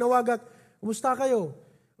pamilya tinawagak, kumusta kayo?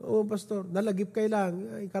 Pastor, nalagip kayo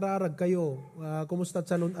lang, ay kararag kayo, kumusta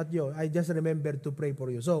salon at yo? I just remember to pray for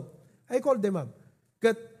you. So, I called them up.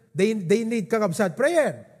 Kat, they need kakabsat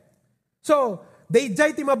prayer. So, they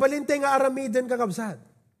jay ti mabalinte nga aramiden kakabsat.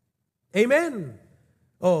 Amen.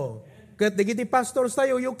 Oh, ket digiti pastors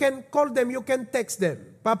tayo, you can call them, you can text them.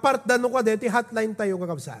 Papartdan ko dito hotline tayo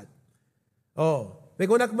kakabsat. Oh, may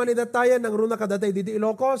kunak man tayo nang runa kadatay diti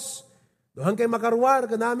Ilocos. Dohan kay makarwar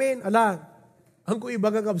ka namin, ang ko iba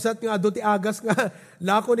kakabsat nga ado ti agas nga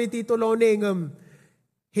lako ni Tito Loning,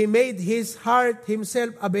 he made his heart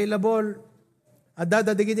himself available.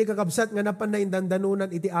 Adada digiti kakabsat nga napan na indandanunan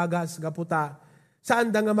iti agas gaputa.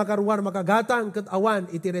 Saan da nga makarwar makagatang ket awan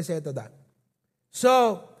iti reseta da.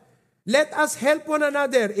 So, let us help one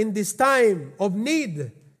another in this time of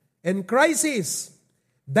need and crisis.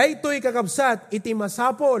 Daytoy kakabsat iti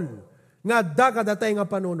masapol nga adda kadatay nga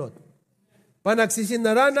panunot.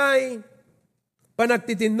 Panagsisinaranay,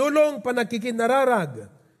 panagtitinulong, panagkikinararag.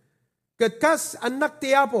 Ket kas anak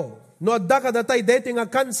ti Apo, no adda kadatay daytoy nga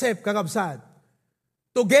concept kakabsat.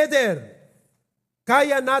 Together,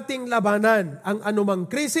 kaya nating labanan ang anumang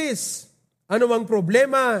krisis, anumang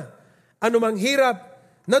problema, anumang hirap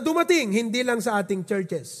na dumating hindi lang sa ating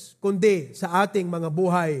churches, kundi sa ating mga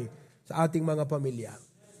buhay, sa ating mga pamilya.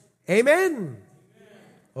 Amen?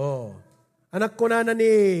 Oh. Anak ko na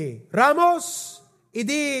ni Ramos,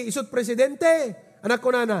 idi isut presidente, anak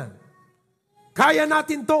ko na. Kaya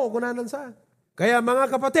natin to, kunanan sa. Kaya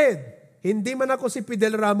mga kapatid, hindi man ako si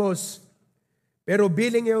Fidel Ramos, pero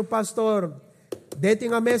biling yung pastor,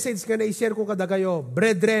 deti nga message ka na i-share ko kada kayo,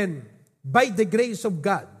 brethren, by the grace of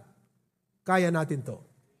God, kaya natin to.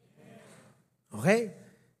 Okay?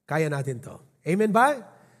 Kaya natin to. Amen ba?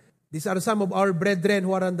 These are some of our brethren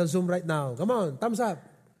who are on the Zoom right now. Come on, thumbs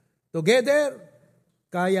up. Together,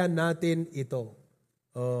 kaya natin ito.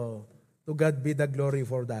 Oh, to God be the glory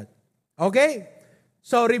for that. Okay?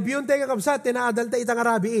 So, review tayo kakabsat, tinaadal tayo itang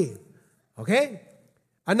arabi. Okay?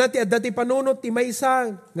 Anati at dati panunot ti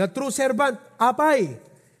maysa nga true servant, apay.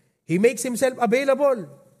 He makes himself available.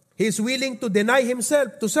 He is willing to deny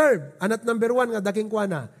himself to serve. Anat number 1 nga daking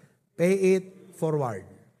kuana, pay it forward.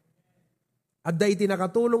 At da iti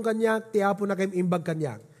nakatulong kanyak, ti Apo na kayong imbag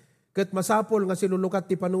kanyak. Ket masapol nga silulukat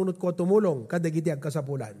ti panunot ko tumulong, kadagiti ag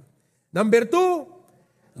kasapulan. Number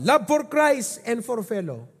 2, love for Christ and for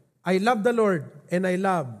fellow. I love the Lord and I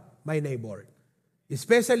love my neighbor.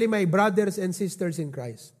 Especially my brothers and sisters in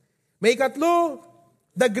Christ. May katlo,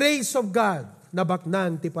 the grace of God na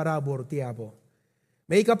baknang ti parabor ti Apo.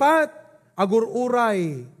 May kapat,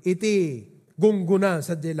 agururay iti gungguna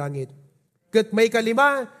sa langit. Ket may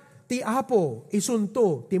kalima, ti Apo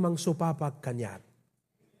isunto ti mangsupapak kanyat.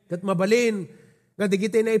 Ket mabalin, nga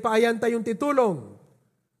digiti na ipaayan tayong titulong,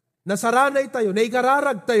 nasaranay tayo,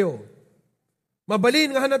 naikararag tayo.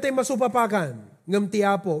 Mabalin nga hanatay masupapakan, ngam ti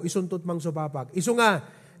Apo isuntot mangsupapak. Isu nga,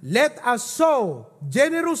 let us sow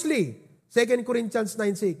generously. 2 Corinthians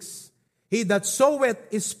 9:6. He that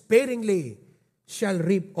soweth sparingly shall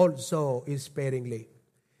reap also sparingly.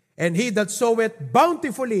 And he that soweth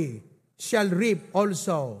bountifully shall reap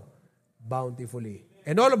also bountifully.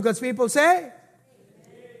 And all of God's people say,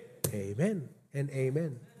 Amen and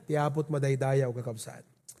amen. Tiapot madaydayaw kakabsat.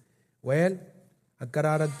 Well,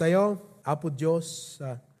 agkararag tayo, Apo Diyos,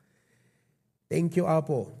 thank you,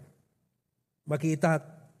 Apo. Makita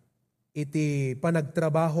iti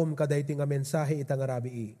panagtrabahom kaday ti nga mensahe itang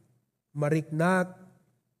arabi. Mariknak,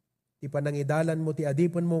 ti panangidalan mo, ti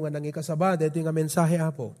adipon mo nga nangikasaba, dito nga mensahe,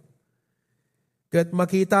 Apo. Kat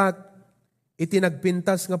makita iti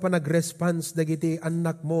nagpintas nga panag-response dagiti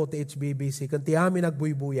anak mo ti HBBC, kanti amin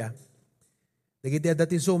nagbuybuya. Dagiti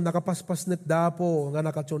adati Zoom, nakapaspas net dapo nga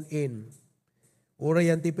nakatune in. Ura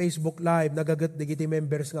yan ti Facebook Live, nagagat dagiti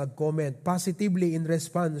members nga comment positively in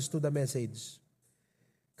response to the message.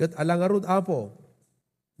 Kat alangarod, Apo,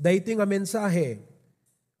 dahito nga mensahe,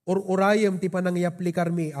 urayam ti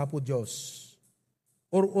panangyaplikar mi, Apo Diyos.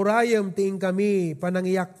 Urayam ti kami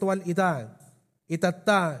panangyaktual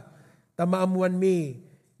itatta, tamaamuan mi,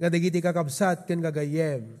 nga dagiti kakabsat ken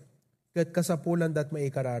gagayem, ket kasapulan dat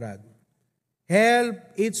maikararag.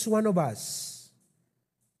 Help each one of us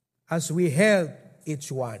as we help each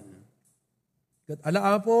one. Ket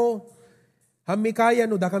ala Apo, hamikaya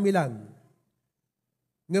no da kami lang,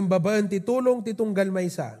 ngem babaan ti tulong ti tunggal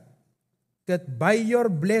maysa, ket by your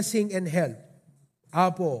blessing and help,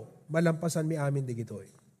 Apo, malampasan mi amin digitoy.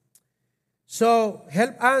 So,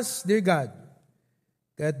 help us, dear God,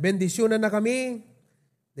 ket bendisyonan na kami,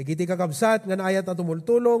 digiti kakabsat, nga naayat na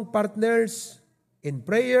tumultulong, partners in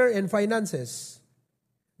prayer and finances.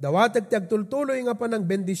 Dawatag ti agtultuloy nga pa ng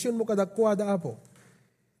bendisyon mo kadakwa da Apo.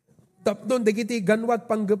 Tapdon, digiti ganwat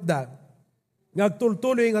panggapda, nga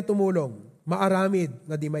agtultuloy nga tumulong, maaramid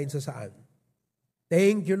nga di main sa saan.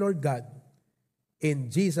 Thank you, Lord God.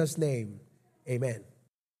 In Jesus' name, amen.